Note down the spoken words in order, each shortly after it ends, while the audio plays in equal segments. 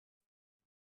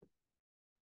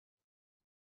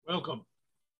Welcome.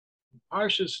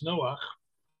 Parshas Noach,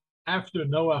 after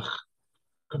Noach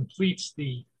completes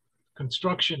the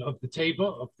construction of the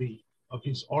Teva, of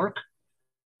his ark,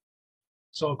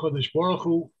 so Kodesh Baruch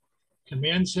Hu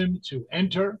commands him to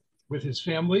enter with his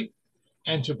family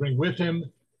and to bring with him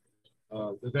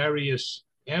the various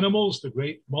animals, the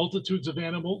great multitudes of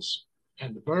animals,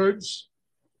 and the birds.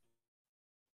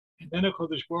 And then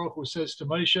Kodesh Baruch Hu says to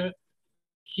Moshe,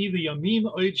 Ki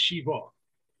liyamim oid shiva,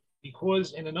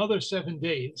 because in another 7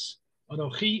 days,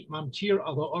 Anochi mamtir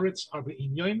ala oretz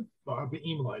arba'im yom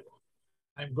va'arba'im layla,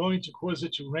 I'm going to cause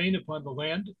it to rain upon the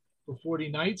land for 40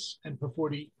 nights and for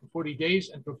 40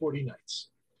 days and for 40 nights.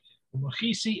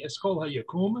 Umachisi eskol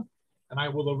hayakum, and I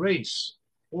will erase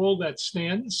all that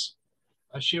stands,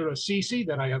 asher asisi,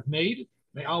 that I have made,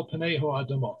 me'al panei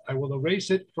ha'adamah, I will erase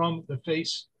it from the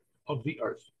face of the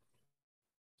earth.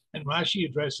 And Rashi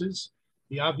addresses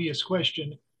the obvious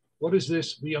question, what is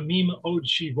this V'yamim od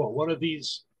shiva? What are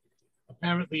these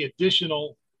apparently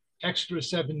additional extra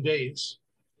 7 days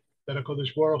that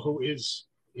HaKadosh Baruch Hu is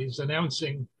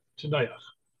announcing to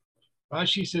Noach?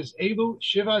 Rashi says, Elu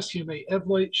shivas yemei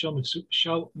evloi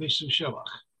shel misushelach.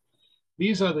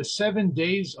 These are the 7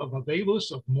 days of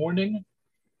Avelus, of mourning,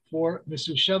 for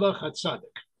Misushelach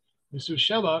HaTzadik.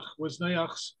 Misushelach was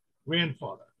Noach's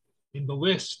grandfather. In the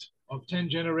list of 10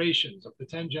 generations, of the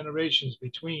 10 generations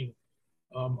between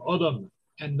Adam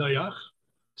and Noach,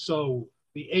 so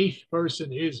the 8th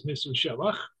person is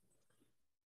Misushelach,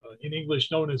 in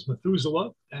English known as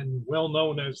Methuselah, and well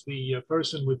known as the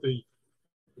person with the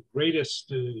greatest,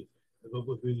 the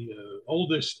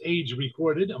oldest age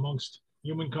recorded amongst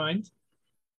humankind.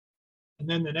 And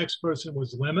then the next person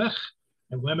was Lemech,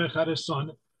 and Lemech had a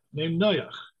son named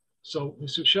Noach. So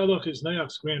Misushelach is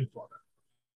Noach's grandfather.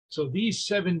 So these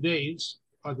 7 days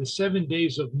are the 7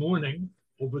 days of mourning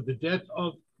over the death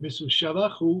of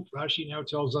Misushelach, who Rashi now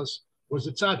tells us was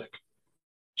a tzaddik.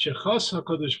 Shechas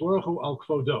HaKadosh Baruch Hu al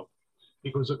kvodo,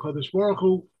 because HaKadosh Baruch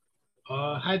Hu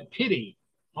had pity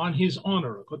on his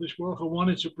honor. HaKadosh Baruch Hu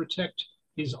wanted to protect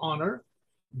his honor,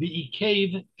 the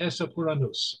ikev esa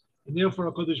puranus, and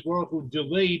therefore HaKadosh Baruch Hu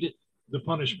delayed the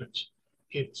punishment.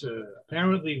 It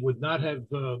apparently would not have,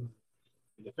 if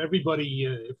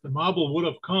the Mabul would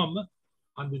have come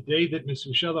on the day that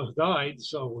Misushelach died,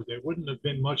 so there wouldn't have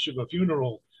been much of a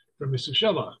funeral for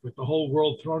Misushelach, with the whole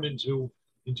world thrown into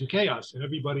chaos and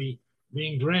everybody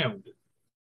being drowned.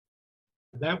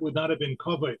 That would not have been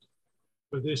covered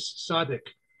for this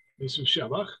tzaddik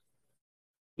Misushelach.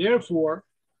 Therefore,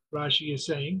 Rashi is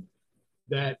saying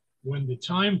that when the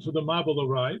time for the Mabul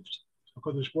arrived,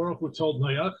 HaKadosh Baruch Hu told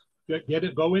Noach,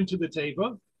 go into the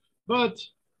Teva, but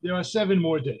there are 7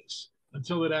 more days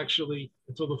until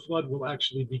the flood will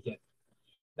actually begin.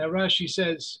 Now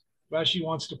Rashi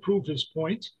wants to prove his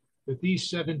point that these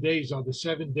 7 days are the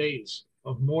 7 days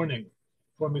of mourning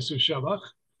for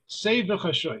Misushelach. Say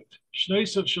v'chashoyt,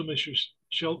 shnoisav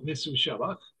shel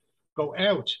Misushelach, go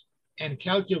out and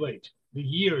calculate the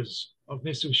years of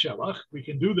Misushelach. We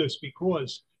can do this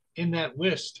because in that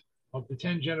list of the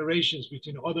 10 generations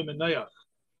between Adam and Noach,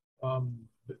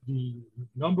 the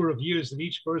number of years that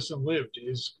each person lived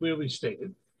is clearly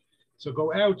stated. So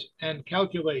go out and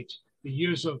calculate the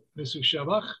years of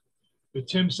Misushelach. The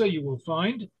Timsa, you will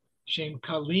find Shem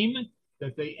Kalim,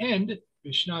 that they end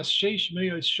Bishnas Sheish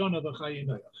Meyos Shana L'Chaye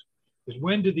Noach. That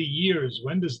when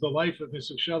does the life of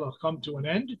Misushelach come to an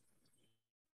end?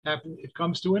 It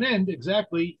comes to an end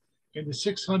exactly in the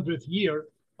 600th year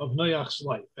of Noach's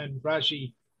life. And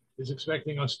Rashi is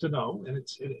expecting us to know, and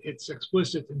it's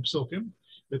explicit in Psukim,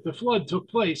 that the flood took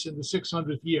place in the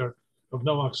 600th year of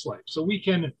Noach's life. So we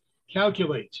can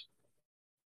calculate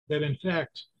that, in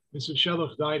fact,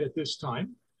 Misushelach died at this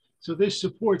time. So this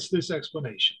supports this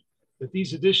explanation, that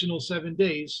these additional 7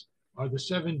 days are the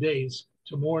 7 days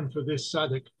to mourn for this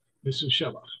tzaddik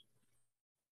Misushelach.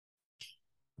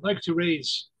 I'd like to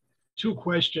raise 2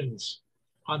 questions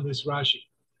on this Rashi.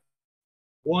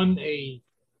 One, a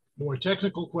more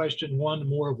technical question, one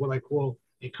more of what I call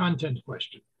a content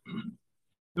question.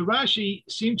 The Rashi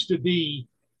seems to be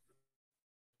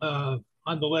on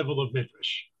the level of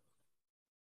Midrash,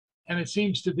 and it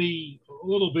seems to be a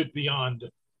little bit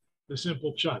beyond the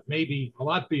simple pshat, maybe a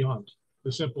lot beyond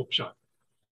the simple pshat.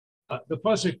 The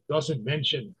pasuk doesn't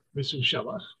mention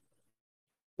Misushelach.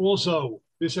 Also,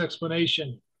 this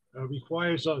explanation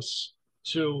requires us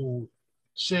to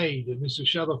say that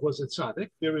Misushelach was a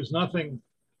tzaddik. There is nothing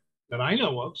that I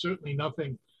know of, certainly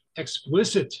nothing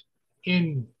explicit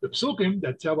in the Psukim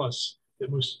that tell us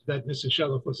that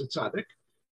Misushelach was a tzaddik.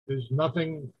 There's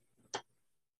nothing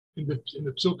in the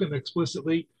Psukim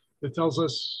explicitly that tells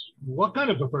us what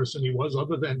kind of a person he was,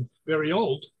 other than very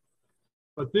old.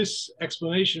 But this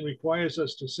explanation requires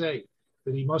us to say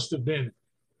that he must have been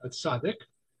a tzaddik.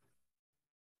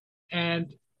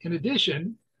 And in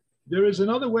addition, there is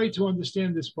another way to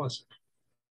understand this pasuk.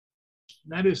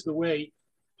 That is the way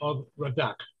of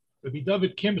Radak. Rabbi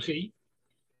David Kimchi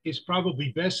is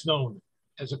probably best known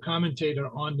as a commentator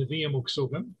on Nevi'im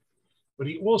Uksuvim, but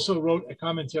he also wrote a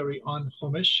commentary on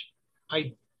Chumash.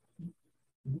 I've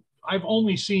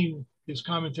only seen his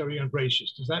commentary on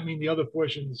Bereishis. Does that mean the other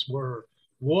portions were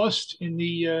lost in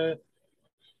the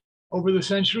over the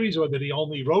centuries, or that he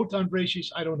only wrote on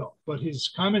Bereishis? I don't know. But his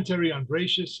commentary on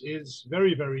Bereishis is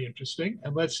very, very interesting.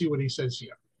 And let's see what he says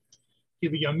here.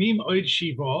 Yamim oid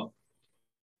shiva,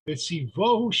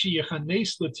 v'tzivohu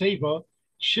sheyechanes l'teva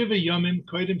shiva yamim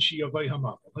kodim sheyavai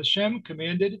hamavel. Hashem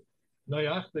commanded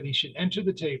Noach that he should enter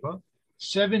the teva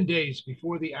 7 days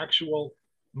before the actual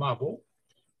mabul.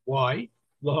 Why?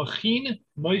 Lahachin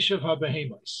moishav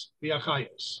habehemas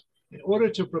v'achayos, in order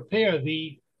to prepare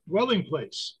the dwelling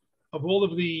place of all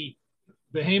of the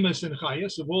behemoths and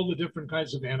chayas, of all the different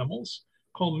kinds of animals,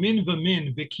 kol min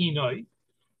v'min b'kinoi,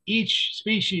 each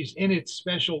species in its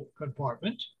special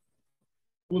compartment,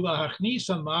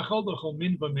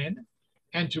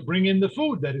 and to bring in the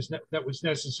food that was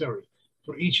necessary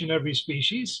for each and every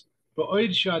species, while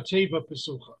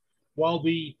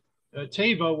the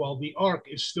teva, while the ark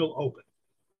is still open.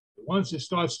 Once it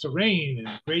starts to rain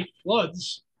and great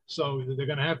floods, so they're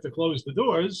going to have to close the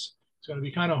doors, it's going to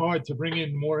be kind of hard to bring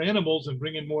in more animals and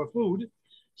bring in more food.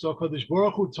 So Kadosh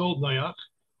Baruch Hu told Noach,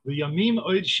 the Yamim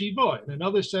Oid Shiva, in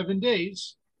another 7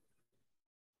 days,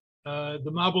 the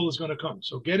mabul is going to come.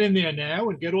 So get in there now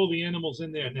and get all the animals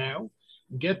in there now,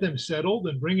 and get them settled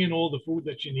and bring in all the food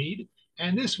that you need.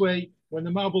 And this way, when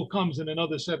the mabul comes in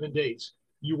another 7 days,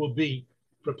 you will be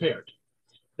prepared.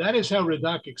 That is how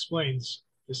Radak explains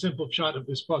the simple pshat of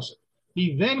this pasuk.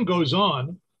 He then goes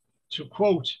on to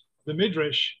quote the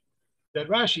midrash that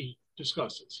Rashi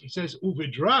discusses. He says,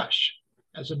 Uvidrash,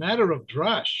 as a matter of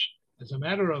drash, as a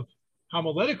matter of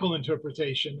homiletical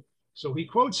interpretation. So he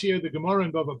quotes here the Gemara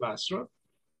in Bava Basra.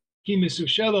 Ki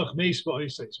Mesushelach meis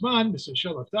ba'oseizman.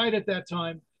 Mesushelach died at that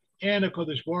time, and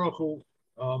HaKadosh Baruch Hu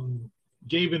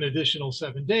gave an additional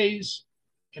 7 days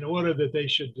in order that they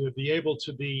should be able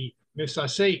to be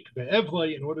misasek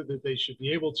be'evlei, in order that they should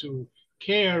be able to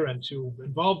care and to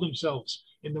involve themselves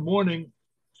in the morning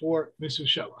for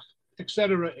Mesushelach,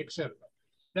 etc., etc.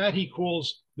 That he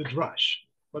calls the drash.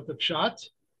 But the pshat,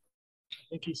 I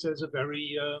think he says a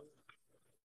very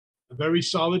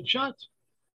solid pshat.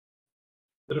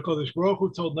 That HaKadosh Baruch Hu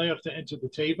told Noach to enter the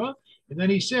teva, and then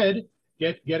he said,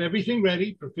 get everything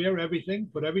ready, prepare everything,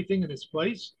 put everything in its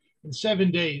place. In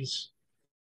 7 days,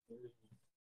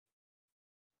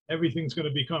 everything's going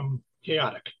to become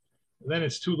chaotic. And then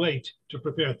it's too late to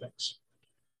prepare things.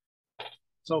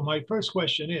 So my first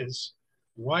question is,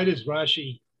 why does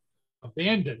Rashi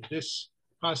abandon this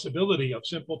possibility of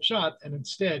simple pshat, and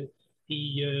instead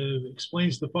he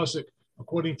explains the pasuk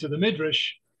according to the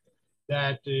midrash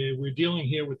that we're dealing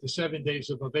here with the 7 days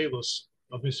of Avelus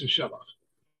of Mesushelach?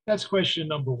 That's question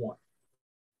number one.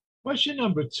 Question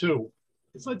number two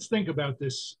is, let's think about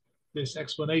this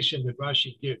explanation that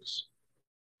Rashi gives.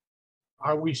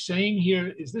 Are we saying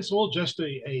here, is this all just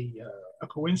a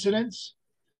coincidence?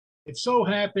 It so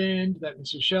happened that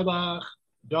Mesushelach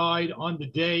died on the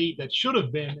day that should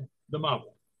have been the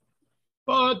mabul,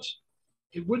 but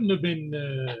it wouldn't have been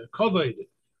covered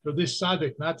for this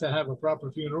tzaddik not to have a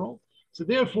proper funeral. So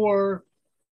therefore,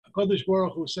 HaKadosh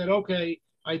Baruch Hu said, okay,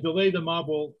 I delay the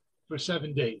mabul for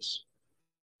 7 days.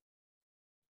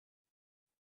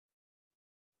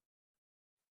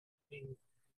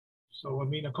 So,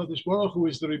 HaKadosh Baruch Hu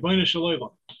is the Ribbono Shel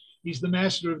Olam. He's the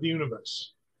master of the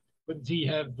universe. Wouldn't he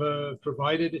have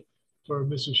provided for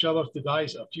Mesushelach to die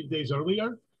a few days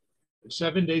earlier,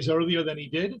 7 days earlier than he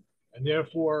did? And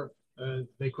therefore,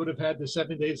 they could have had the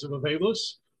 7 days of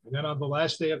Avelus. And then on the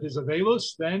last day of his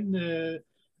Avelus, then the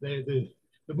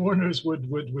mourners would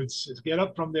get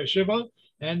up from their shiva,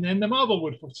 and then the mabul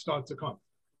would start to come.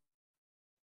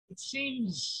 It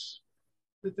seems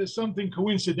that there's something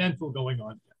coincidental going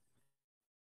on here.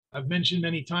 I've mentioned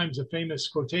many times a famous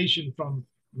quotation from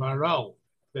Maharal,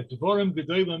 that Dvorim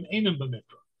Gedolim Einam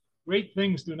B'Mikra. Great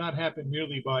things do not happen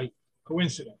merely by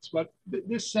coincidence, but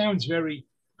this sounds very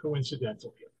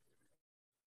coincidental here.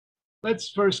 Let's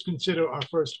first consider our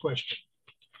first question.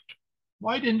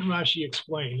 Why didn't Rashi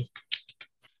explain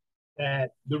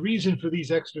that the reason for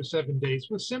these extra 7 days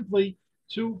was simply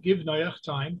to give Noach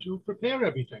time to prepare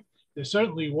everything? There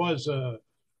certainly was a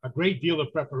great deal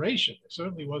of preparation. There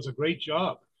certainly was a great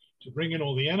job to bring in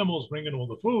all the animals, bring in all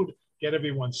the food, get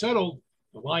everyone settled.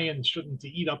 The lions shouldn't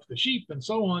eat up the sheep and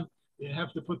so on. You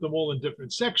have to put them all in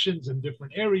different sections and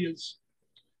different areas.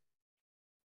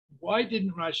 Why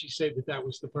didn't Rashi say that that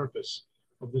was the purpose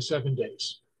of the 7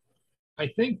 days? I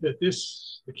think that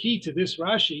the key to this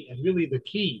Rashi, and really the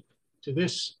key to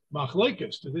this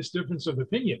machlokes, to this difference of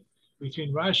opinion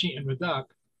between Rashi and Radak,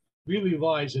 really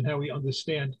lies in how we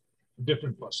understand the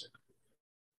different pasuk.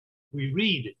 We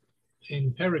read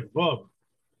in Perek Vav,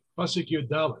 pasuk Yud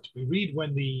Dalet, we read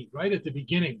right at the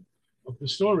beginning of the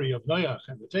story of Noach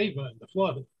and the Teva and the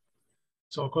flood.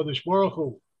 So Kodesh Baruch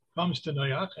Hu comes to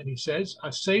Noach and he says,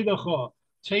 "Asei lecha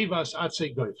tevas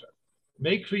atzei gofer."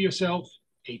 Make for yourself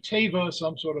a teva,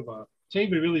 some sort of a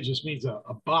teva really just means a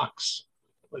box,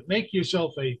 but make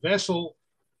yourself a vessel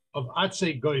of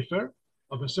atzei gofer,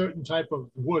 of a certain type of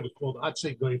wood called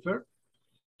atzei gofer.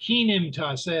 Kinim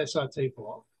ta'aseh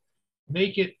satepah.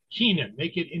 Make it kinim,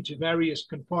 make it into various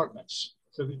compartments,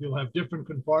 so that you'll have different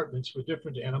compartments for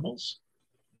different animals.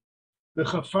 The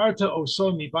chafarta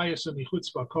oso mibayasa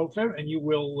michutz ba'kofer, and you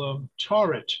will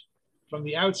tar it from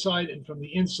the outside and from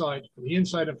the inside,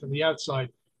 and from the outside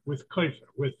with kofer.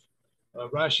 With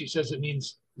Rashi says it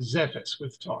means zephes,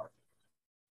 with tar.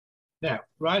 Now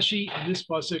Rashi in this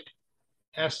pasuk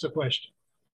asks a question.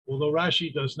 Although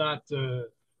Rashi does not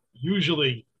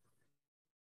usually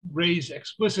raise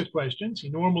explicit questions, he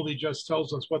normally just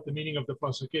tells us what the meaning of the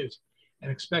pasuk is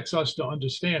and expects us to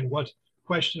understand what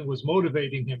question was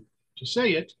motivating him to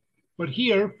say it. But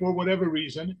here, for whatever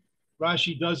reason,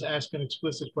 Rashi does ask an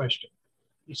explicit question.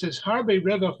 He says, "Harbe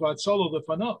revach v'atzalo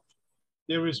lefanav."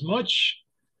 There is much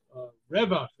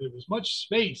revach, there is much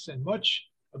space and much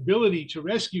ability to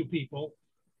rescue people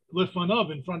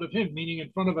lefanav, in front of him, meaning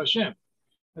in front of Hashem.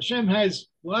 Hashem has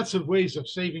lots of ways of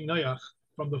saving Noach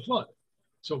from the flood.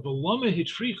 So v'lama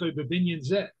hitricha b'binyan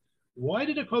zeh. Why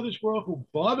did HaKadosh Baruch Hu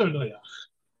bother Noach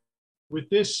with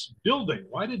this building?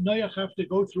 Why did Noach have to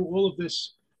go through all of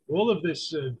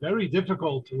this very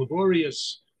difficult,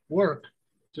 laborious work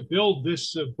to build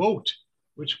this boat,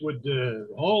 which would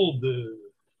hold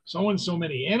so and so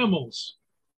many animals?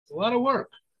 It's a lot of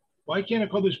work. Why can't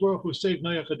HaKadosh Baruch Hu save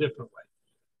Noach a different way?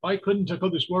 Why couldn't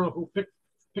HaKadosh Baruch Hu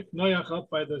pick Noach up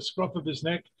by the scruff of his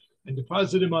neck and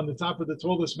deposit him on the top of the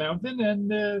tallest mountain and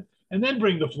then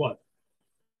bring the flood?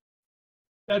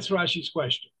 That's Rashi's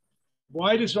question.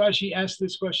 Why does Rashi ask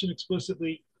this question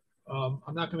explicitly? I'm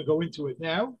not going to go into it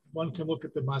now. One can look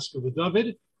at the Maskil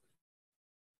David.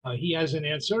 He has an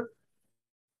answer.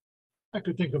 I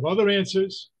could think of other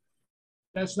answers.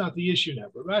 That's not the issue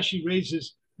now. But Rashi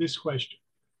raises this question.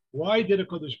 Why did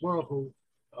HaKadosh Baruch Hu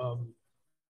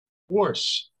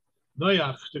force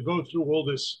Noach to go through all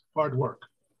this hard work?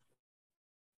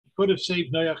 He could have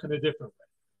saved Noach in a different way.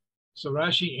 So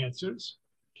Rashi answers,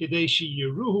 Kidei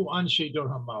sheyiruhu anshe dor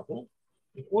hamabul,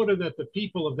 in order that the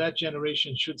people of that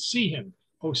generation should see him,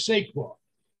 osek bo.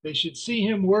 They should see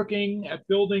him working at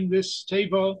building this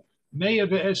teva me'ah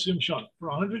ve'esrim shana, for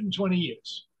 120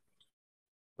 years.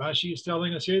 Rashi is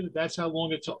telling us here that that's how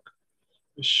long it took.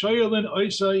 The shoyalin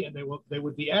oisai, and they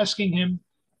would be asking him,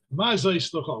 Ma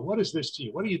zayislucha, what is this to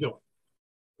you? What are you doing?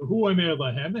 Hu omer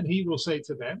lahem, and he will say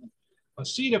to them,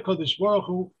 Asida kodesh baruch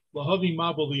hu lahavi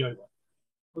mabul liyola.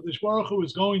 Kodesh Baruch Hu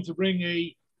is going to bring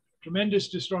a tremendous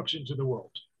destruction to the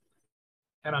world,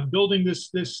 and I'm building this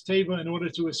teva in order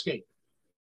to escape.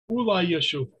 Ula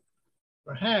yeshuva.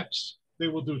 Perhaps they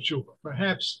will do tshuva.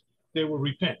 Perhaps they will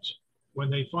repent when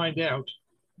they find out,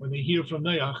 when they hear from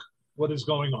Noach what is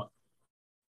going on.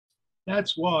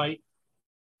 That's why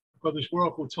Kodesh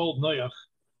Baruch Hu told Noach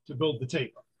to build the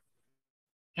teva,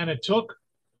 and it took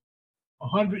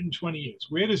 120 years.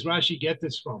 Where does Rashi get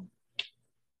this from?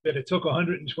 That it took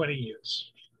 120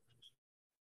 years.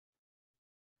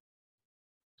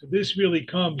 So this really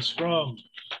comes from,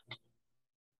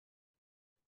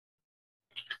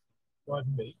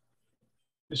 pardon me,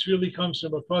 this really comes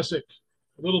from a pasuk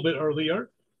a little bit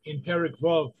earlier in Perek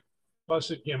Vav,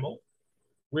 pasuk Gimel,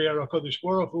 where HaKadosh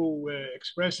Baruch Hu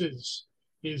expresses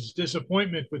his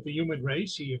disappointment with the human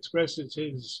race. He expresses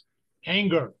his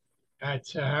anger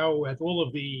at all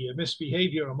of the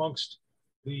misbehavior amongst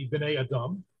the Bnei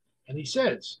Adam. And he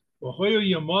says,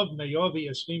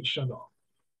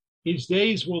 his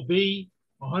days will be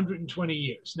 120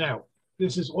 years. Now,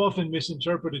 this is often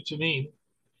misinterpreted to mean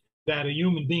that a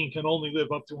human being can only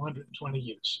live up to 120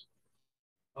 years.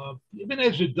 Ibn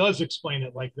Ezra does explain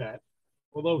it like that,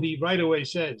 although he right away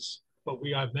says, but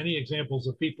we have many examples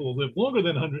of people who live longer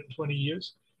than 120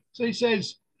 years. So he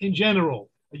says, in general,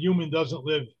 a human doesn't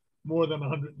live more than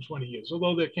 120 years,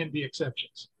 although there can be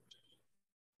exceptions.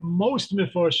 Most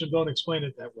Mefarshim don't explain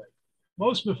it that way.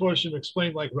 Most Mefarshim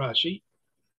explain like Rashi.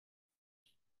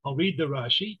 I'll read the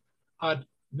Rashi. Ad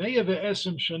Meya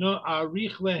ve'esrim shana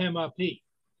arich lehem api.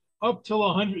 Up till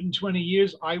 120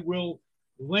 years, I will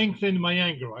lengthen my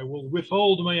anger. I will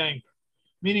withhold my anger.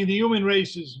 Meaning the human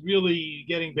race is really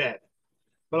getting bad.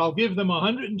 But I'll give them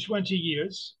 120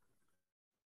 years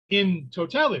in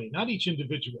totality, not each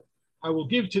individual. I will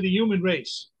give to the human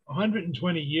race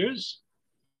 120 years.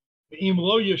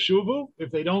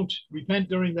 If they don't repent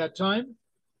during that time,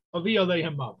 I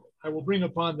will bring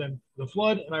upon them the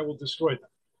flood and I will destroy them.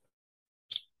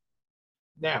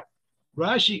 Now,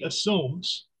 Rashi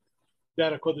assumes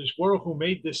that HaKadosh Baruch Hu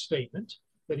made this statement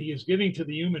that he is giving to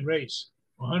the human race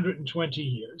 120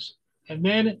 years. And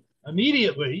then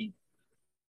immediately,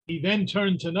 he then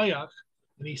turned to Noach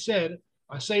and he said,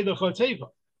 Asay lecha teva,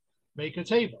 make a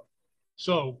teva.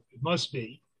 So it must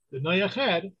be that Noach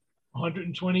had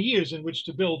 120 years in which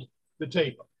to build the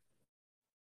teva.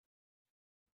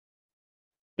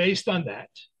 Based on that,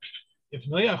 if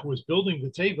Noach was building the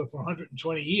teva for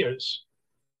 120 years,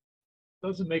 it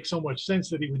doesn't make so much sense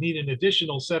that he would need an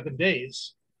additional 7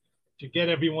 days to get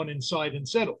everyone inside and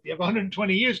settled. You have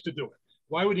 120 years to do it.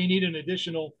 Why would he need an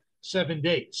additional 7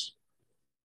 days?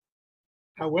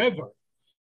 However,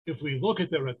 if we look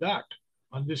at the Radak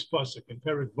on this pasuk in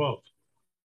Perek Vav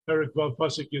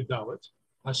pasuk Yudalet,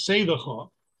 Asay lecha,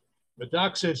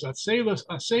 Radak says Asay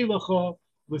lecha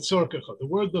litzorkecha. The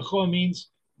word lecha means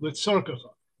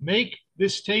litzorkecha. Make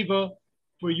this teva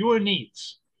for your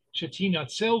needs.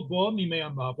 Shetinatzel bo mimei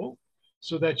amabo,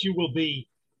 so that you will be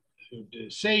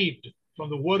saved from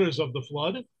the waters of the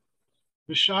flood.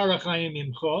 V'shar hachayim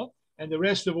imcha, and the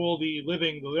rest of all the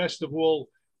living, the rest of all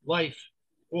life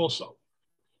also.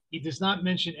 He does not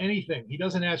mention anything. He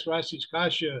doesn't ask Rashi's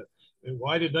kasha,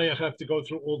 why did Noach have to go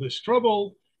through all this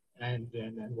trouble? And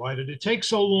why did it take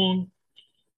so long?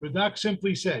 Radak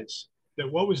simply says that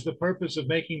what was the purpose of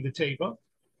making the teva?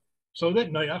 So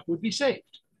that Noach would be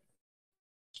saved.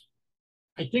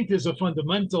 I think there's a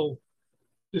fundamental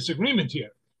disagreement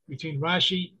here between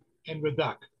Rashi and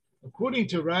Radak. According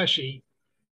to Rashi,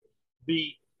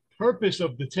 the purpose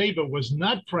of the teva was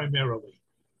not primarily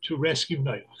to rescue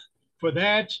Noach. For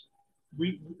that,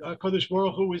 Kadosh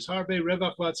Baruch Hu is harbe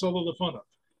revach v'atzala lefonav.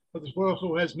 Kadosh Baruch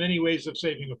Hu has many ways of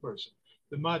saving a person.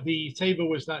 The teva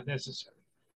was not necessary.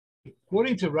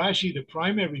 According to Rashi, the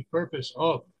primary purpose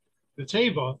of the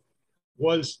teva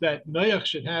was that Noach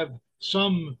should have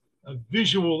some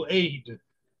visual aid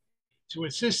to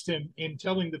assist him in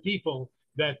telling the people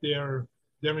that they're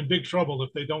in big trouble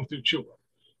if they don't do tshuva.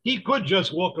 He could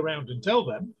just walk around and tell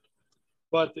them,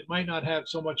 but it might not have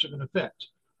so much of an effect.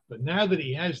 But now that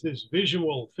he has this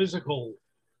visual, physical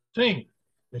thing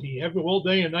that he all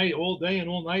day and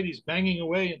all night, he's banging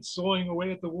away and sawing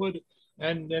away at the wood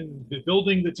and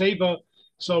building the teva,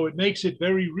 so it makes it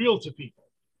very real to people.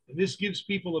 And this gives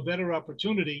people a better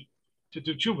opportunity to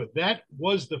do tshuva. That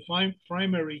was the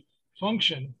primary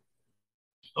function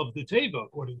of the teva,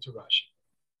 according to Rashi.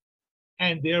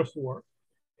 And therefore,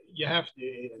 you have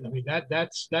to,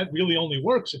 that really only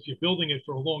works if you're building it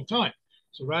for a long time.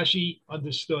 So Rashi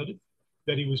understood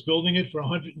that he was building it for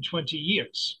 120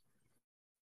 years.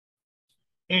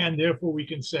 And therefore we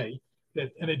can say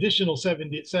that an additional 7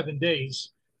 days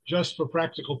just for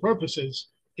practical purposes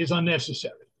is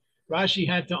unnecessary. Rashi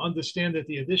had to understand that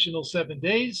the additional 7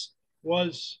 days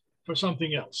was for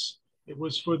something else. It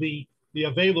was for the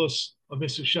Avelos of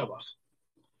Misuh Shabbat.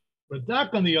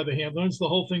 Radak, on the other hand, learns the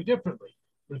whole thing differently.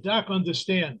 Radak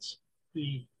understands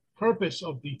the purpose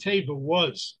of the teva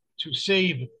was to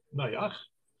save Noach.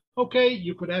 Okay,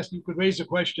 you could raise a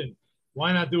question,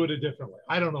 why not do it a different way?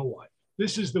 I don't know why.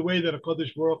 This is the way that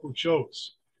HaKadosh Baruch Hu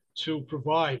chose to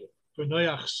provide for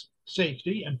Noach's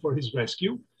safety and for his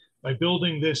rescue by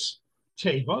building this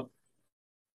teva.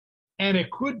 And it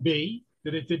could be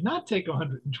that it did not take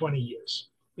 120 years.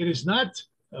 It is not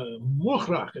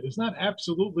mukhrach, it is not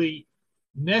absolutely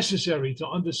necessary to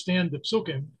understand the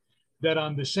psukim that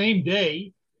on the same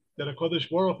day that HaKadosh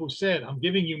Baruch Hu said, I'm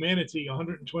giving humanity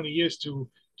 120 years to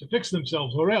fix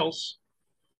themselves, or else,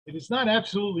 it is not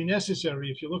absolutely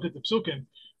necessary, if you look at the psukim,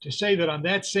 to say that on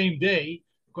that same day,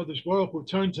 HaKadosh Baruch Hu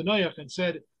turned to Noach and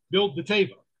said, build the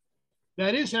teva.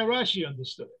 That is how Rashi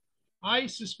understood it. I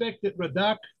suspect that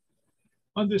Radak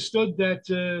understood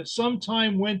that some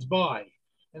time went by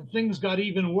and things got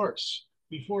even worse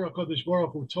before HaKadosh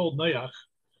Baruch Hu told Noach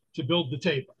to build the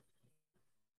teva.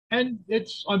 And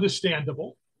it's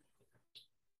understandable.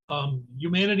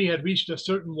 Humanity had reached a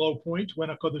certain low point when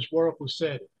HaKadosh Baruch Hu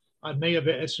said, Ad Meya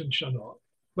ve'esrim shana,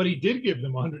 but he did give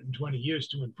them 120 years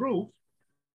to improve.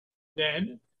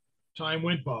 Then time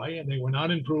went by and they were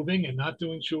not improving and not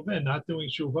doing tshuva and not doing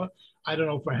tshuva. I don't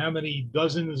know for how many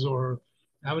dozens or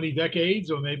how many decades,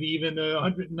 or maybe even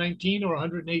 119 or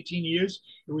 118 years.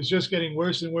 It was just getting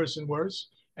worse and worse and worse.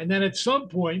 And then at some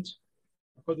point,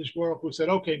 Kodesh Baruch Hu said,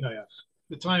 "Okay, Noach,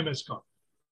 the time has come.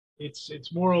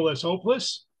 It's more or less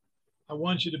hopeless. I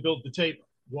want you to build the table.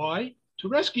 Why? To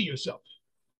rescue yourself,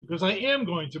 because I am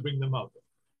going to bring them out.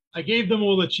 I gave them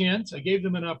all a chance. I gave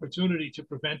them an opportunity to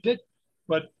prevent it,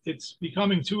 but it's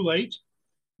becoming too late.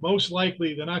 Most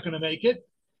likely, they're not going to make it.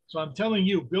 So I'm telling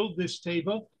you, build this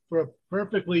table for a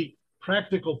perfectly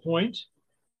practical point,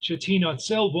 Shetina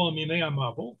Selvo Mimea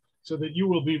Mabul, so that you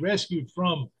will be rescued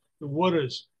from the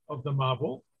waters of the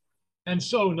Mabul. And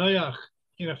so Noach,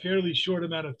 in a fairly short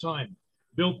amount of time,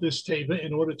 built this table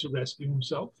in order to rescue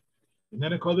himself. And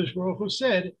then HaKadosh Baruch Hu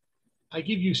said, I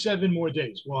give you 7 more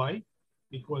days. Why?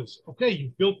 Because, okay,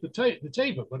 you built the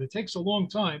table, but it takes a long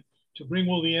time to bring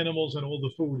all the animals and all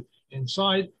the food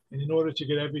inside, and in order to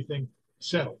get everything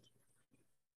settled.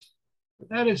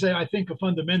 That is, I think, a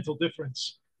fundamental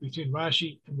difference between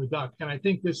Rashi and Radak. And I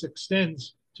think this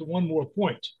extends to one more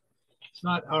point. It's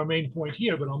not our main point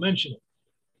here, but I'll mention it.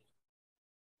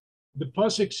 The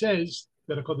Pasuk says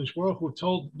that HaKadosh Baruch Hu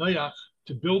told Noach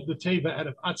to build the teva out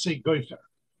of Atzei Gofer.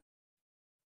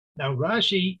 Now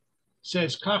Rashi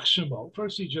says Kach Shemo.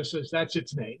 First he just says that's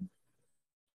its name.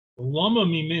 Lama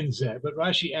mimin zeh, but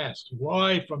Rashi asked,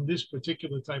 why from this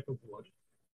particular type of wood?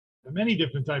 There are many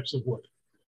different types of wood.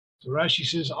 So Rashi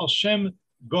says, Al Shem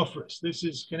Gofris. This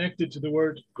is connected to the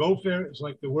word gopher. It's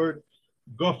like the word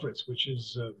gofris, which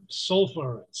is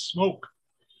sulfur and smoke.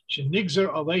 Shenigzer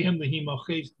aleihim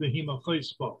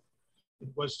the bo. It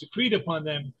was decreed upon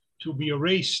them to be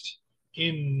erased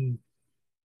in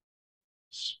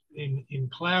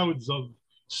clouds of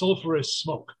sulfurous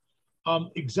smoke.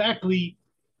 Exactly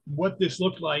what this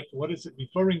looked like, what is it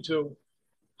referring to,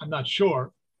 I'm not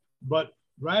sure, but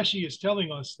Rashi is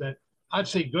telling us that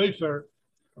Atzei Gofer,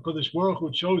 HaKadosh Baruch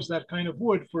Hu chose that kind of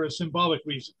wood for a symbolic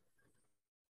reason,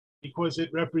 because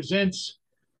it represents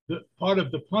the part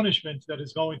of the punishment that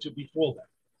is going to befall them.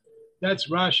 That's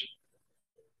Rashi.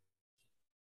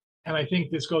 And I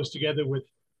think this goes together with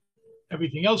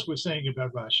everything else we're saying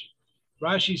about Rashi.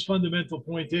 Rashi's fundamental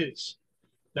point is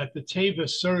that the Teva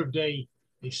served a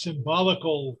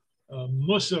symbolical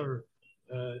musar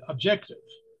objective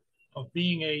of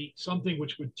being something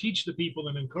which would teach the people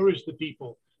and encourage the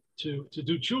people to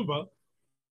do tshuva.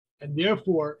 And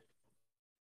therefore,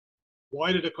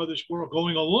 why did HaKadosh Baruch Hu,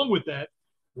 going along with that,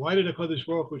 why did HaKadosh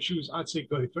Baruch Hu choose Atzei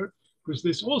Gofer? Because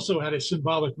this also had a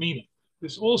symbolic meaning.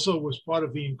 This also was part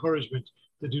of the encouragement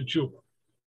to do tshuva.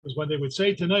 Because when they would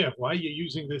say to Noach, why are you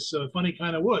using this funny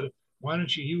kind of wood? Why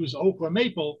don't you use oak or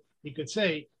maple? He could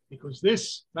say, because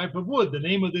this type of wood, the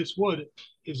name of this wood,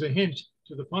 is a hint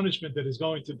to the punishment that is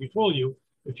going to befall you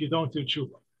if you don't do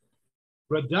tshuva.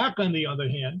 Radak, on the other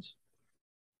hand,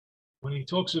 when he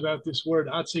talks about this word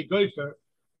Atzei Gofer,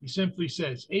 he simply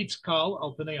says, Eitz kal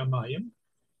al pnei hamayim.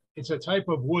 It's a type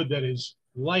of wood that is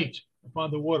light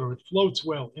upon the water. It floats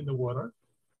well in the water.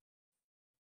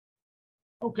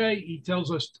 Okay, he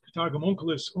tells us, Targum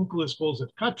Onkelos calls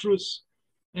it katrus,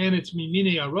 and it's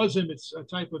mimini arozim, it's a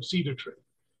type of cedar tree.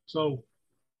 So,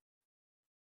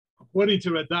 according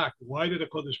to Radak, why did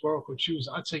HaKadosh Baruch Hu choose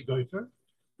Atzei Gofer?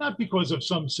 Not because of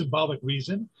some symbolic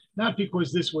reason, not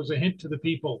because this was a hint to the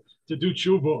people to do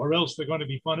tshuva or else they're going to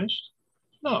be punished.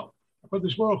 No,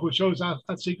 HaKadosh Baruch Hu chose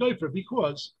Atzei Gofer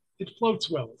because it floats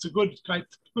well. It's a good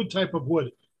type of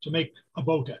wood to make a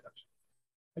boat out of.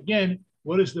 Again,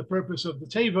 what is the purpose of the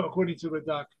teva, according to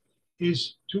Radak,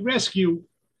 is to rescue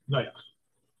Noach.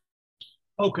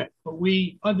 Okay, but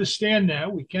we understand now,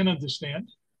 we can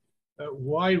understand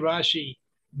why Rashi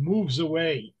moves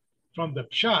away from the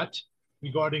pshat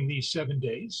regarding these 7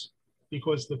 days,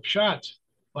 because the pshat,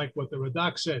 like what the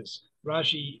Radak says,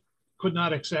 Rashi could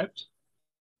not accept,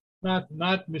 not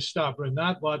mistabra,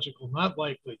 not logical, not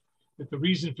likely, that the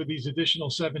reason for these additional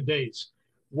 7 days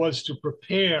was to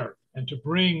prepare and to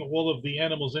bring all of the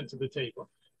animals into the table.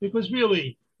 Because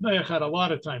really, Noach had a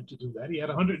lot of time to do that. He had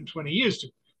 120 years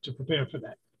to prepare for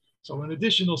that. So an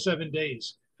additional 7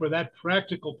 days for that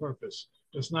practical purpose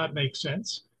does not make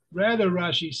sense. Rather,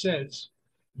 Rashi says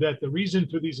that the reason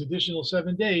for these additional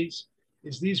 7 days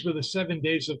is these were the 7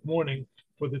 days of mourning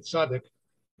for the tzaddik,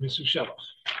 Mesushelach.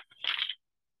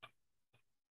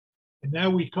 And now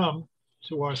we come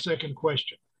to our second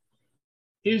question.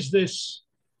 Is this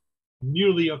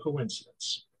merely a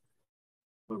coincidence?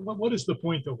 What is the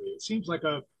point of it? It seems like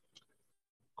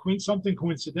something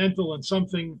coincidental and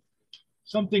something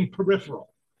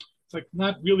peripheral. It's like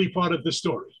not really part of the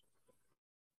story.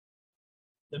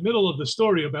 The middle of the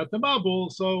story about the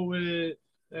Mabul, so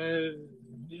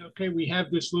okay, we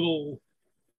have this little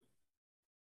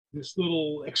this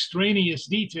little extraneous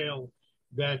detail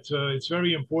that it's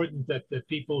very important that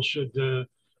people should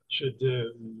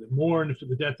mourn for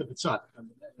the death of a tzaddik. I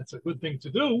mean, that's a good thing to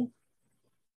do.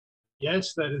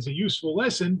 Yes, that is a useful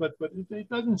lesson, but it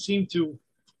doesn't seem to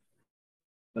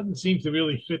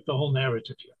really fit the whole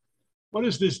narrative here. What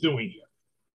is this doing here?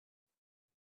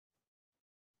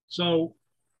 So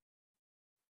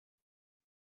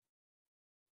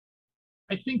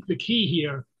I think the key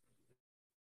here,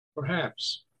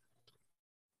 perhaps,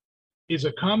 is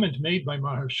a comment made by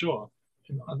Maharsha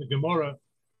on the Gemara,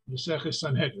 Maseches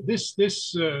Sanhedrin. This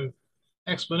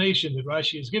explanation that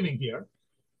Rashi is giving here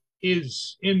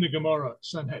is in the Gemara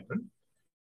Sanhedrin.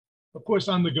 Of course,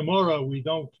 on the Gemara, we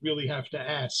don't really have to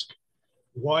ask,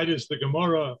 why does the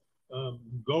Gemara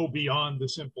go beyond the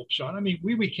simple pshat? I mean,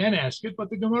 we can ask it, but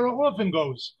the Gemara often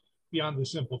goes beyond the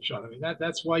simple pshat. I mean,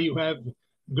 that's why you have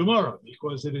Gemara,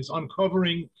 because it is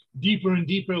uncovering deeper and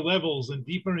deeper levels and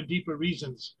deeper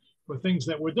reasons for things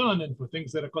that were done and for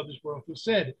things that HaKadosh Baruch Hu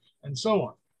said, and so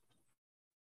on.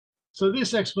 So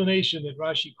this explanation that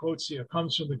Rashi quotes here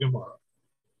comes from the Gemara.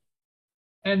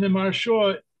 And the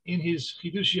Maharsha, in his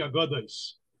Chidushi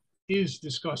Agados, is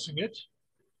discussing it.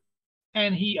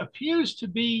 And he appears to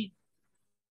be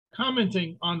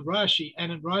commenting on Rashi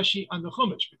and in Rashi on the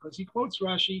Chumash, because he quotes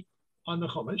Rashi on the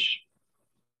Chumash.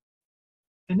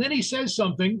 And then he says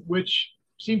something which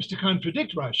seems to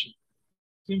contradict Rashi,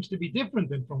 seems to be different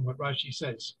than from what Rashi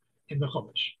says in the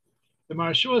Chumash. The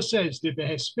Maharsha says, the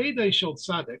Behespedai Shel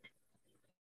Tzaddik,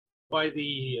 by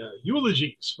the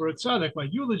eulogies for a tzaddik, by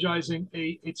eulogizing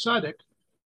a tzaddik,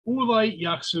 Ulai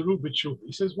Yachseru B'tshuva.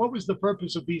 He says, what was the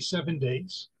purpose of these 7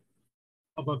 days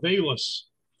of Avelus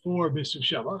for Misu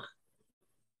Shelach?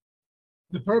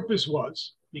 The purpose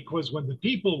was because when the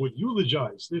people would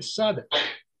eulogize this tzaddik,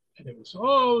 and it was,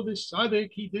 oh, this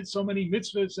tzaddik, he did so many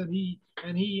mitzvahs, and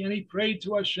he prayed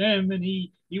to Hashem, and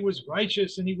he was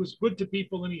righteous, and he was good to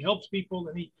people, and he helped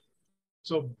people,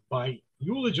 so by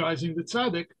eulogizing the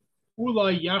tzaddik,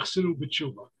 Ulai Yachseru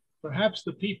B'tshuva, perhaps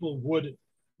the people would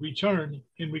return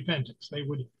in repentance. They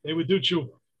would do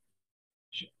tshuva.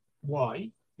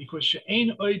 Why? Because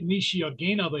she'ein oid mishi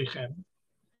yagein aleichem,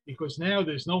 because now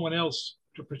there's no one else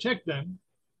to protect them.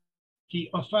 Ki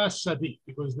afas tzaddik,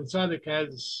 because the tzaddik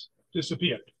has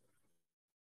disappeared.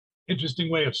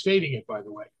 Interesting way of stating it, by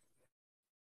the way.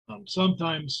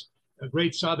 Sometimes a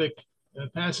great tzaddik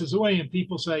passes away, and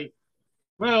people say,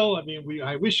 well, I mean,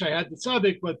 I wish I had the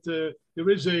tzaddik, but there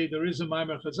is a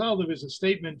Maimer Chazal, there is a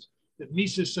statement that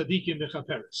Mises Tzadikim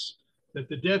Mechaperes, that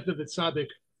the death of the tzaddik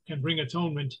can bring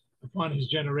atonement upon his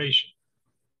generation.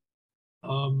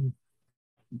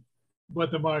 What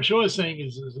the Maharsha is saying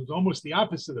is almost the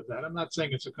opposite of that. I'm not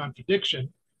saying it's a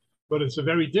contradiction, but it's a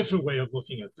very different way of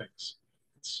looking at things.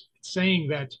 It's saying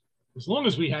that as long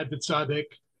as we had the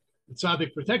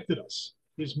tzaddik protected us.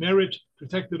 His merit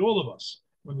protected all of us.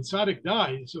 When the tzaddik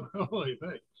dies,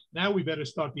 now we better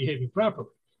start behaving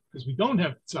properly, because we don't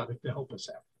have the tzaddik to help us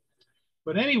out.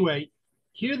 But anyway,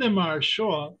 here the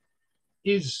Maharsha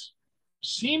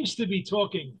seems to be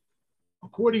talking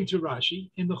according to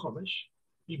Rashi in the Chumash.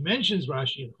 He mentions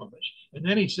Rashi in Chumash, and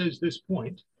then he says this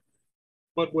point.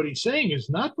 But what he's saying is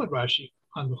not what Rashi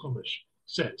on the Chumash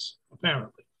says,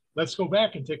 apparently. Let's go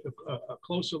back and take a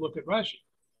closer look at Rashi.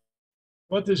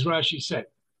 What does Rashi say?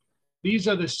 These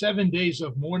are the 7 days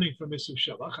of mourning for Misu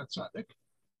Shelach HaTzadik.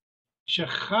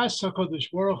 Shechas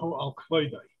HaKadosh Baruch Hu al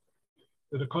Kvoidai.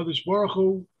 That the HaKadosh Baruch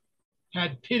Hu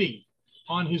had pity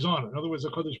on his honor. In other words, the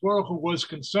HaKadosh Baruch Hu was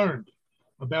concerned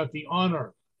about the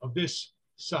honor of this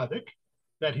tzaddik,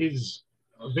 that his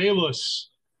Avelus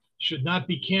should not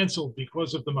be canceled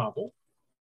because of the Mabul.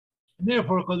 And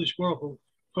therefore, HaKadosh Baruch Hu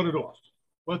put it off.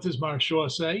 What does Maharsha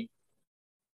say?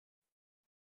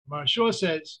 Maharsha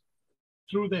says,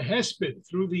 through the hesped,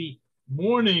 through the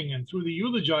mourning and through the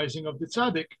eulogizing of the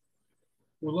tzaddik,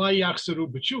 ulai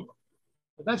yachseru b'tshuva.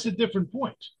 But that's a different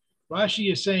point.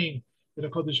 Rashi is saying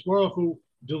that HaKadosh Baruch Hu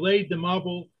delayed the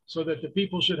Mabul so that the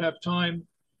people should have time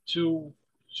to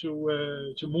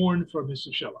mourn for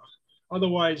Misu Shelach.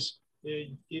 Otherwise,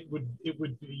 it would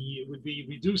be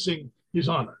reducing his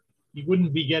honor. He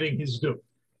wouldn't be getting his due.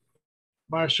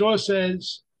 Maharsha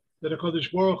says that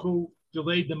HaKadosh Baruch Hu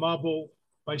delayed the Mabul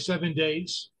by 7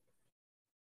 days,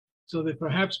 so that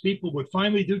perhaps people would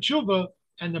finally do tshuva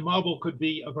and the Mabul could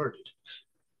be averted.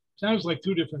 Sounds like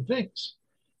two different things.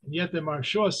 And yet the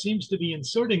Maharsha seems to be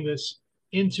inserting this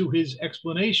into his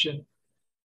explanation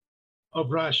of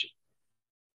Rashi.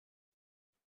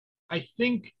 I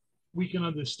think we can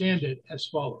understand it as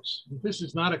follows. This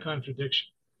is not a contradiction.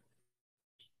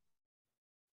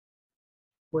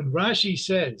 When Rashi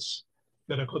says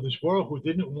that HaKadosh Baruch Hu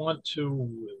didn't want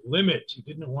to limit, he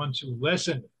didn't want to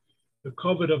lessen the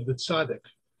kavod of the tzaddik.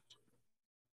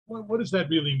 What does that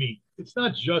really mean? It's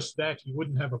not just that he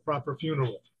wouldn't have a proper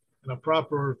funeral and a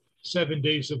proper 7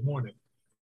 days of mourning.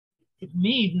 It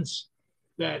means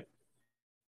that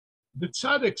the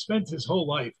tzaddik spent his whole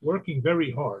life working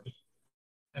very hard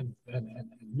and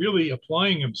really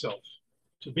applying himself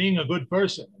to being a good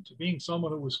person and to being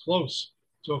someone who was close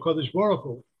to HaKadosh Baruch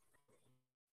Hu.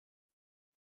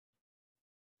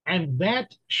 And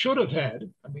that should have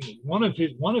had, I mean, one of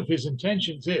his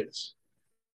intentions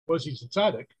was he's a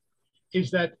tzaddik,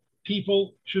 is that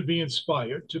people should be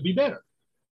inspired to be better.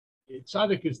 A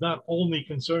tzaddik is not only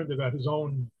concerned about his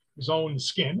own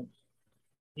skin.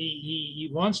 He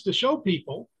wants to show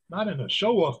people, not in a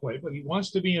show-off way, but he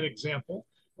wants to be an example,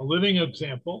 a living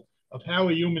example of how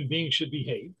a human being should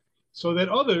behave, so that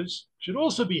others should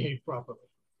also behave properly.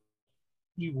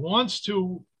 He wants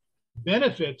to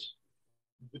benefit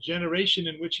the generation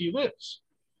in which he lives.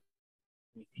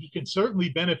 He can certainly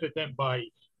benefit them by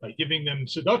giving them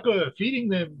tzedakah, feeding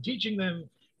them, teaching them,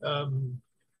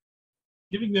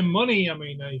 giving them money. I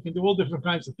mean, he can do all different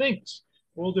kinds of things,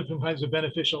 all different kinds of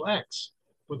beneficial acts.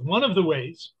 But one of the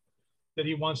ways that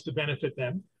he wants to benefit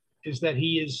them is that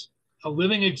he is a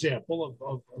living example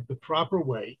of the proper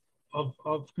way of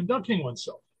conducting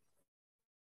oneself.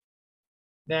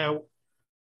 Now,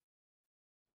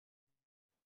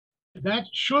 that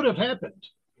should have happened.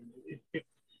 If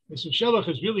Mr. Shelach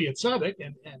is really a tzaddik,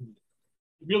 and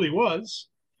he really was,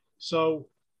 so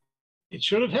it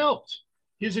should have helped.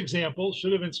 His example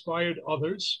should have inspired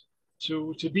others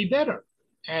to be better.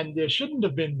 And there shouldn't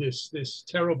have been this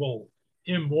terrible,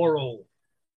 immoral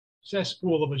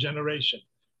cesspool of a generation,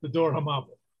 the Dor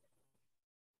HaMabul.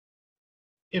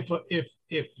 If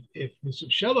Mr.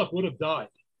 Shelach would have died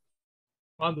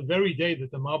on the very day that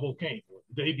the Mabul came, or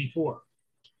the day before,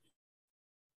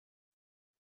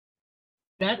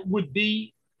 that would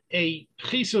be a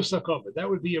chisus hakavod. That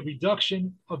would be a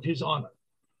reduction of his honor.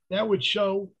 That would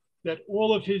show that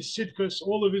all of his sidkus,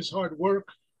 all of his hard work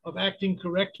of acting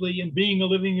correctly and being a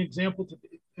living example,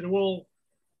 it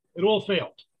all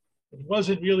failed. It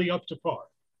wasn't really up to par.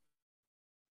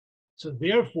 So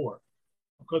therefore,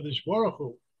 HaKadosh Baruch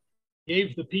Hu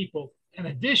gave the people an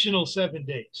additional 7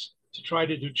 days to try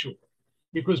to do tshuva.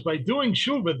 Because by doing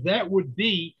tshuva, that would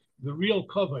be the real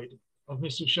kavod of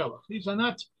Mr. Shelach. These are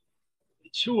not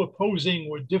two opposing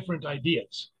or different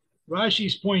ideas.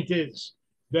 Rashi's point is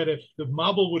that if the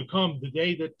Mabul would come the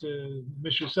day that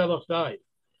Mr. Shelach died,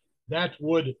 that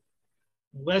would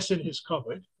lessen his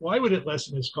kavod. Why would it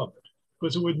lessen his kavod?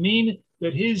 Because it would mean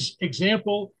that his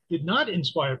example did not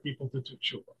inspire people to do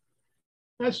tshuva.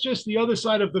 That's just the other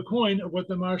side of the coin of what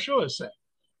the Maharsha is saying.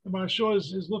 The Maharsha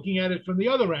is looking at it from the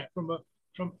other end, from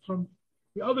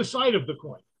the other side of the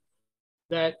coin.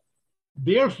 That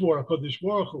therefore, HaKadosh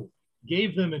Baruch Hu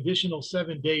gave them additional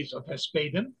 7 days of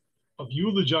hespedim, of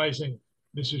eulogizing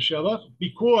Mr. Shelach,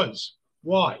 because,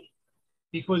 why?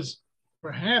 Because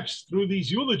perhaps through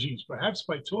these eulogies, perhaps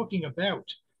by talking about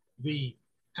the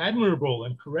admirable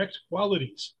and correct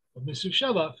qualities of Mr.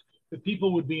 Shelach, the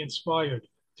people would be inspired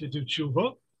to do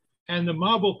tshuva, and the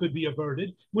Mabul could be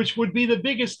averted, which would be the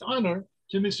biggest honor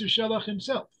to Mr. Shelach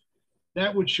himself.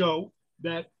 That would show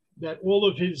that all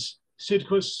of his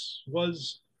sidkus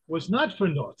was not for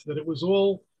naught, that it was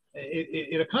all,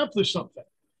 it accomplished something.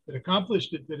 It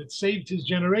accomplished it, that it saved his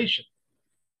generation.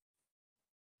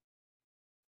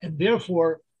 And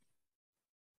therefore,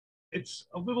 it's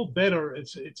a little better,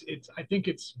 I think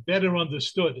it's better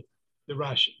understood, the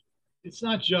Rashi. It's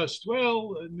not just,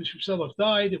 well, Mr. Shelach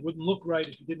died, it wouldn't look right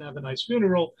if he didn't have a nice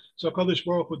funeral, so HaKadosh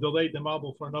Baruch Hu delayed the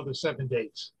Mabul for another 7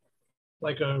 days.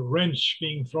 Like a wrench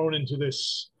being thrown into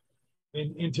this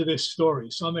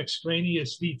story, some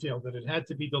extraneous detail that it had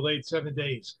to be delayed 7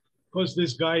 days because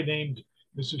this guy named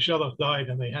Mr. Shelach died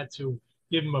and they had to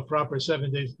give him a proper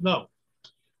 7 days. No,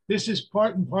 this is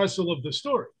part and parcel of the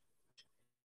story.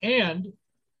 And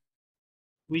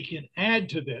we can add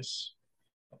to this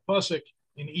a pasuk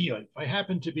in Iyov. I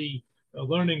happen to be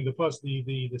learning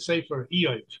the Sefer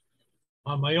Iyov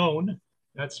on my own.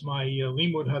 That's my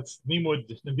limud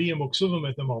Nevi'im Uksuvim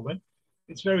at the moment.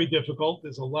 It's very difficult.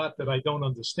 There's a lot that I don't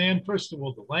understand. First of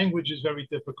all, the language is very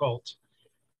difficult,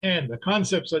 and the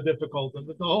concepts are difficult, and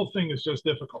the whole thing is just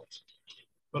difficult.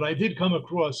 But I did come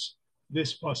across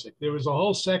this pasuk. There is a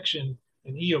whole section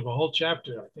in Iyov, a whole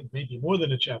chapter, I think maybe more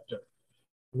than a chapter,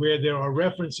 where there are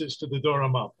references to the Dor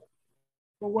HaMabul.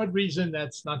 For what reason,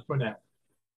 that's not for now.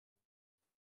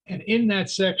 And in that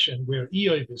section where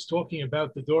Iyov is talking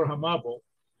about the Dor HaMabul,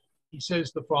 he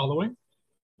says the following.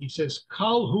 He says,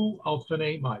 Kalhu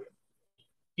alfanei mayim.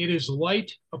 it is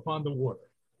light upon the water.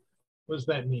 What does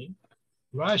that mean?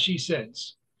 Rashi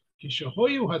says,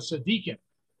 Kishahoyu HaTzadikim,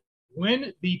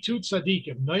 when the two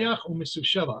tzadikim, Noach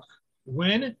u'Mesushelach,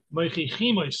 when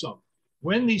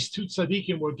when these two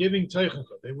tzadikim were giving teichacha,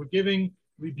 they were giving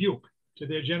rebuke to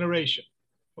their generation.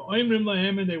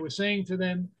 And they were saying to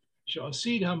them,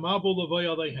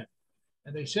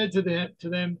 and they said to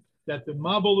them that the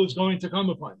mabul is going to come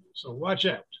upon you. So watch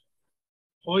out.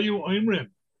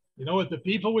 You know what the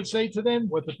people would say to them?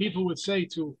 What the people would say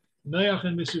to Noach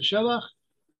and Mesushelach?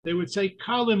 They would say,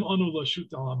 Kalim anu lashut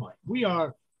alamai. We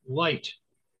are light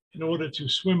in order to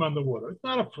swim on the water. It's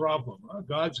not a problem.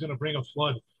 God's going to bring a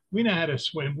flood. We know how to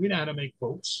swim. We know how to make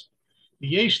boats. The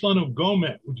yesh lanu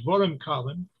gomet udvarim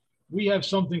kalim. We have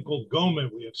something called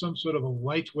gomet. We have some sort of a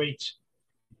lightweight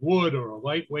wood or a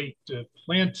lightweight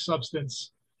plant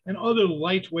substance and other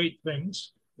lightweight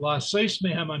things. La seis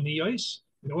mehamaniyos,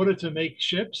 in order to make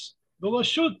ships. The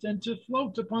lashut, and to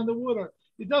float upon the water.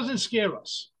 It doesn't scare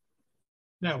us.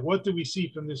 Now, what do we see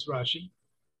from this Rashi?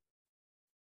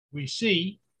 We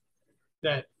see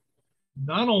that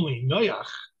not only Noach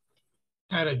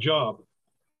had a job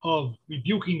of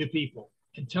rebuking the people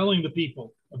and telling the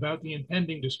people about the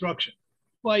impending destruction,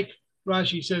 like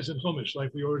Rashi says in Chumash,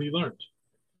 like we already learned,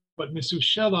 but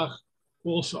Mesushelach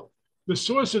also. The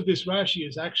source of this Rashi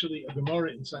is actually a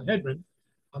Gemara in Sanhedrin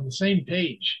on the same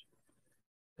page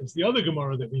as the other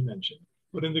Gemara that we mentioned,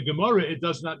 but in the Gemara it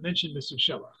does not mention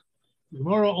Mesushelach. The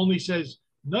Gemara only says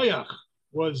Noach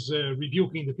was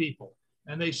rebuking the people.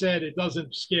 And they said, it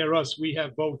doesn't scare us. We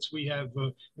have boats. We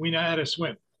know how to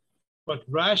swim. But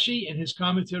Rashi, in his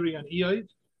commentary on Iyov,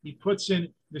 he puts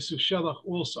in Mesushelach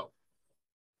also.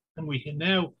 And we can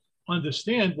now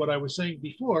understand what I was saying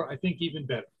before, I think even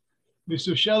better.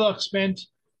 Mesushelach spent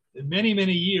many,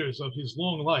 many years of his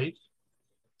long life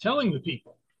telling the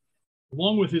people,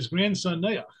 along with his grandson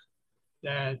Noach,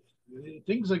 that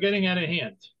things are getting out of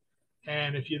hand.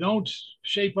 And if you don't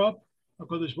shape up,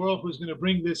 HaKadosh Baruch Hu is going to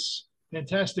bring this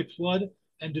fantastic flood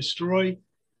and destroy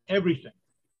everything.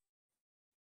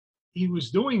 He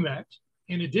was doing that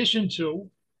in addition to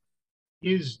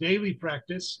his daily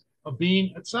practice of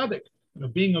being a tzaddik,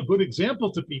 being a good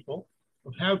example to people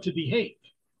of how to behave.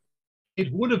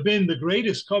 It would have been the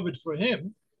greatest covet for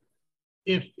him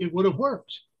if it would have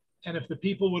worked, and if the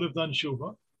people would have done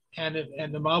shuvah, and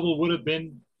the mabul would have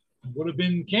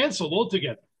been canceled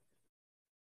altogether.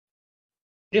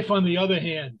 If, on the other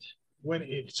hand, when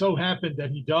it so happened that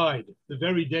he died the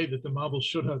very day that the mabul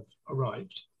should have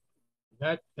arrived,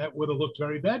 that would have looked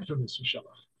very bad for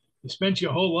Mesushelach. You spent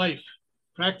your whole life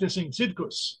practicing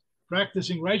tzidkus,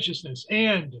 practicing righteousness,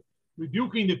 and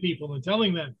rebuking the people and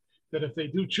telling them that if they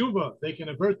do tshuva, they can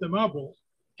avert the mabul,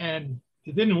 and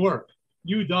it didn't work.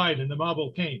 You died and the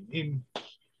mabul came in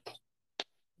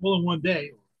one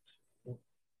day.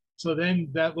 So then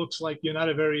that looks like you're not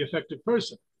a very effective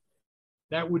person.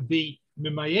 That would be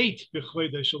mimayet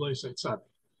b'chleida shaloisei tzaddik.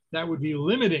 That would be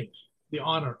limiting the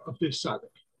honor of this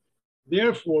tzaddik.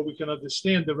 Therefore, we can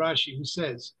understand the Rashi who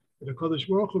says that HaKadosh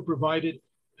Baruch Hu provided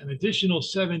an additional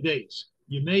 7 days.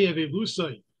 Yemei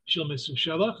Evelusai shel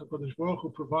Mesushelach. HaKadosh Baruch Hu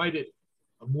provided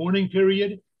a mourning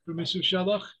period for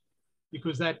Mesushelach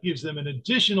because that gives them an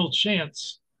additional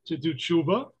chance to do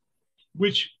tshuva,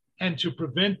 and to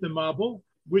prevent the mabul,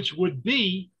 which would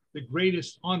be the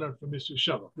greatest honor for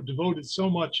Mesushelach, who devoted so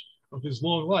much of his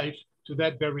long life to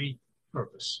that very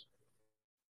purpose.